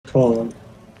Come on.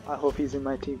 I hope he's in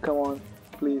my team. Come on,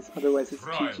 please. Otherwise it's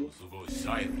GG.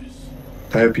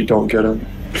 I hope you don't get him.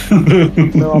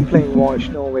 No, I'm playing Vaash.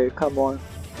 No way. Come on.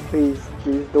 Please,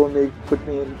 please don't put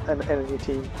me in an enemy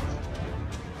team.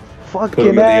 Fuck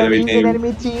him, man. He's an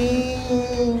enemy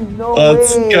team. No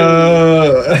Let's way.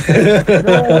 Go.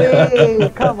 No way.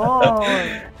 Come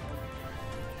on.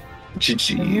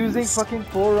 GG. I'm using fucking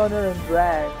Forerunner and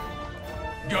Drag.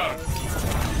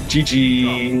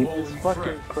 GG. It's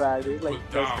fucking crap. It's like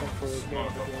best come for a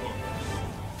game.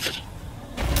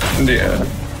 Yeah.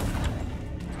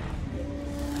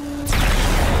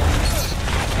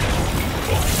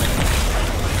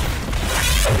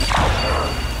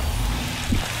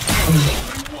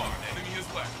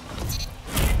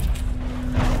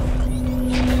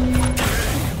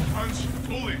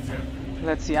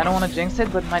 Let's see, I don't want to jinx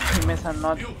it, but my teammates are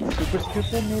not super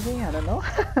stupid, maybe? I don't know.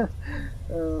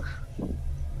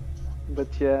 But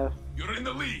yeah.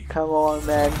 Come on,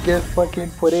 man. Give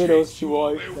fucking potatoes to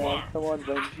Vaash, man. Come on,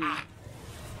 Bungie.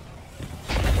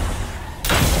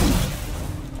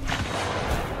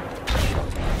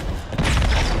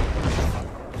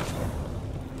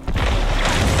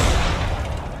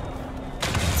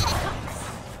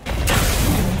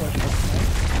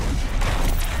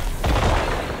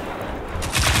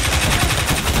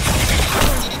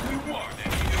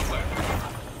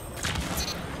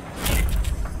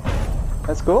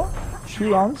 Let's go.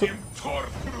 2 rounds.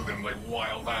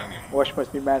 Vaash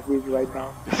must be mad with you right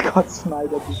now. He's got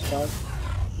sniped at this time.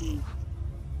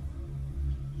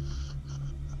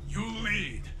 You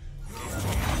lead. Your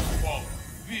opponents follow.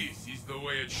 This is the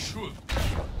way it should.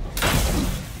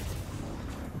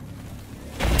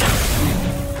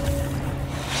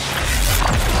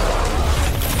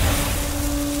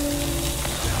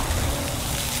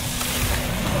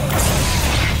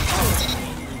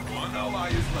 One ally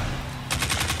is left.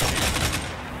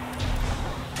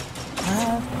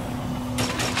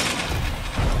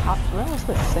 Where was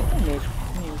the second mage?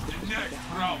 Next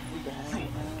round.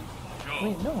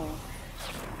 Wait, no.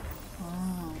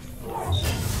 Oh.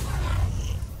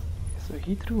 So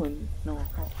he threw in. No,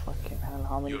 oh fucking hell,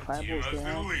 how many fireballs they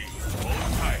have?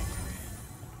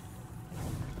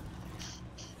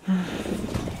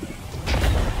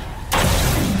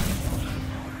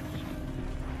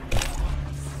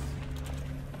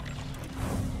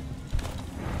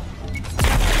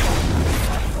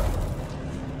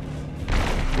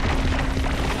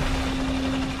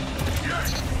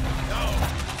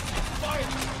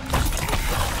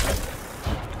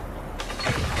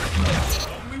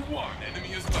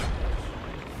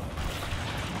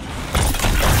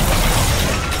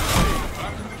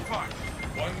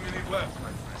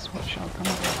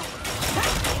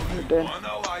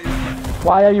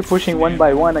 Why are you pushing 1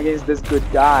 by 1 against this good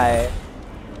guy?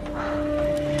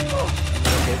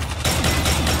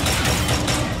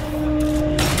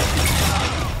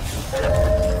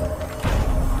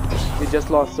 We just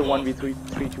lost the 1v3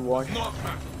 to Vaash.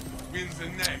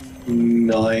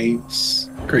 Nice.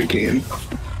 Great game.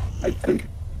 I think.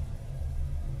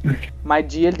 My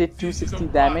GL did 260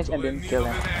 damage and didn't kill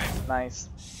him. Nice.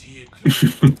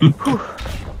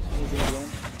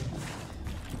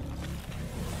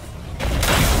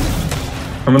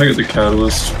 I'm gonna get the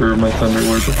catalyst for my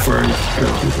Thunderlord before I go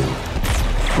to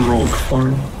the rogue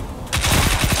farm.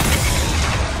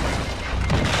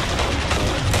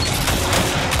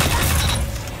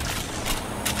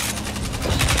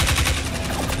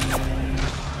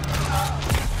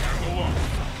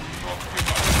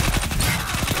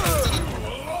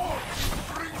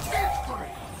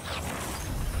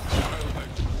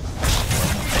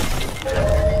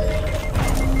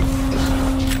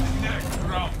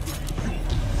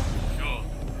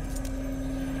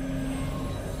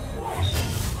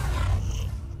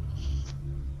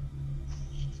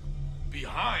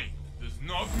 Behind does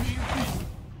not mean beat.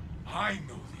 I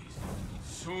know this.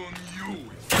 Soon you will.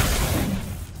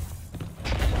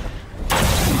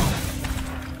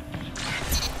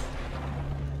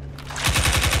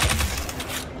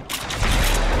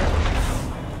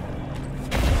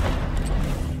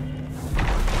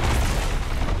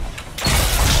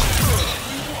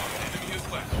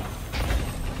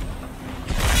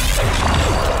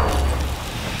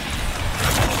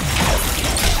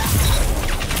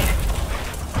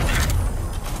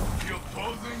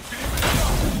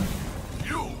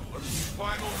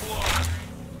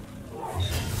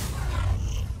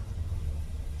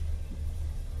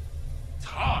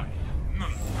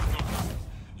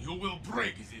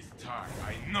 Break this tie,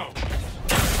 I know.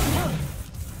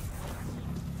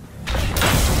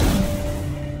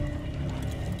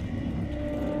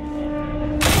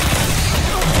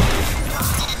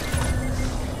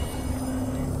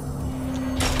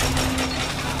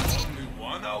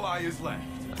 ally is left.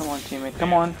 Come on, teammate.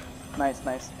 Come on. Nice,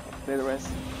 nice. Play the rest.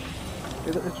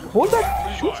 Hold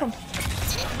that. Shoot some.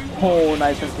 Oh,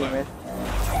 nice one, teammate.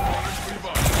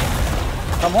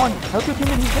 Come on. Help your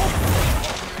teammate. He's dead.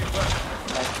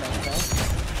 Nice, nice, nice.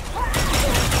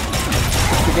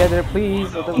 Together,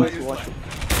 please. Otherwise, you watch it.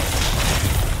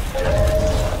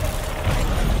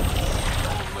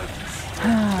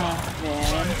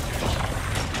 Man.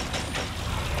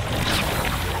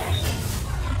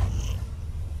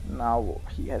 Now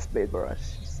he has played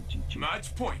Vaash. GG.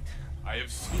 Match point. I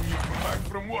have seen you come back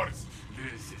from wars.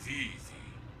 This is easy.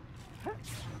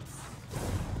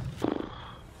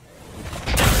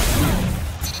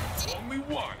 Only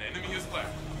one enemy is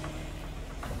left.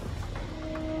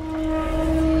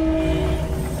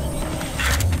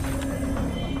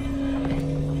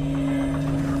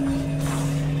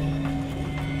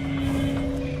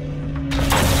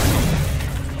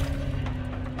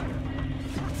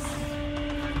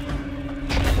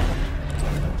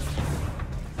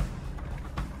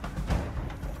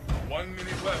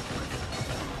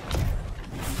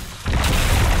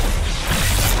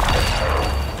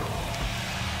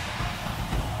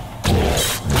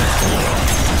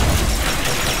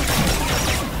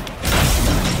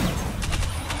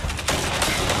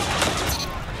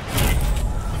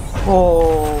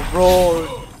 Oh,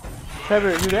 bro.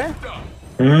 Trevor, you there?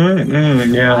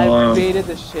 Yeah. I baited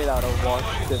the shit out of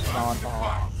Vaash this round.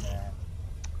 Oh, man.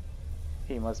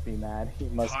 He must be mad. He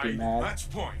must be mad. Match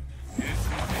point.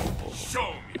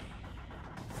 Show me.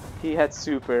 He had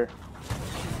super.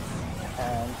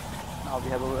 And now we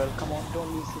have a well. Come on, don't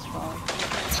lose this round.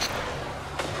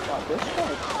 Wow, this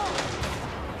guy.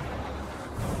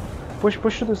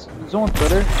 Push to this zone,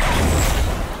 brother.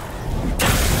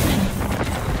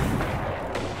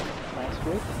 Nice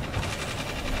grip.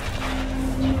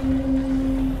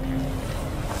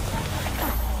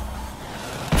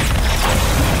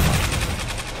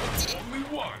 Only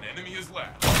one enemy is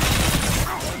left.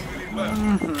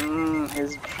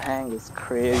 His hang is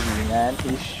crazy, man.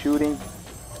 He's shooting.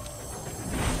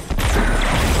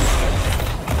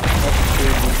 That's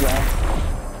crazy, man.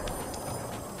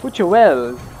 Put your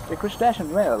well. They could dash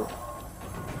and well.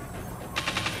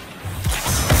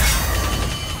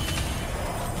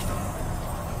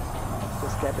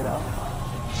 Just get it out.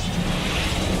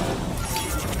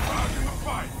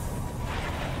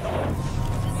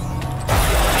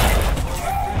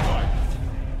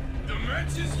 The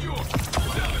match is yours.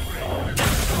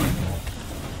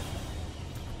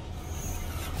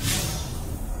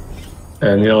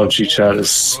 And the LG chat is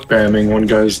spamming one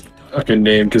guy's fucking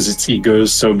name because its ego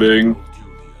is so big.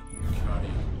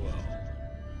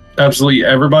 Absolutely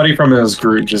everybody from his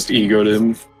group just egoed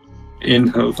him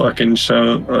in the fucking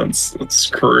show.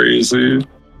 That's crazy.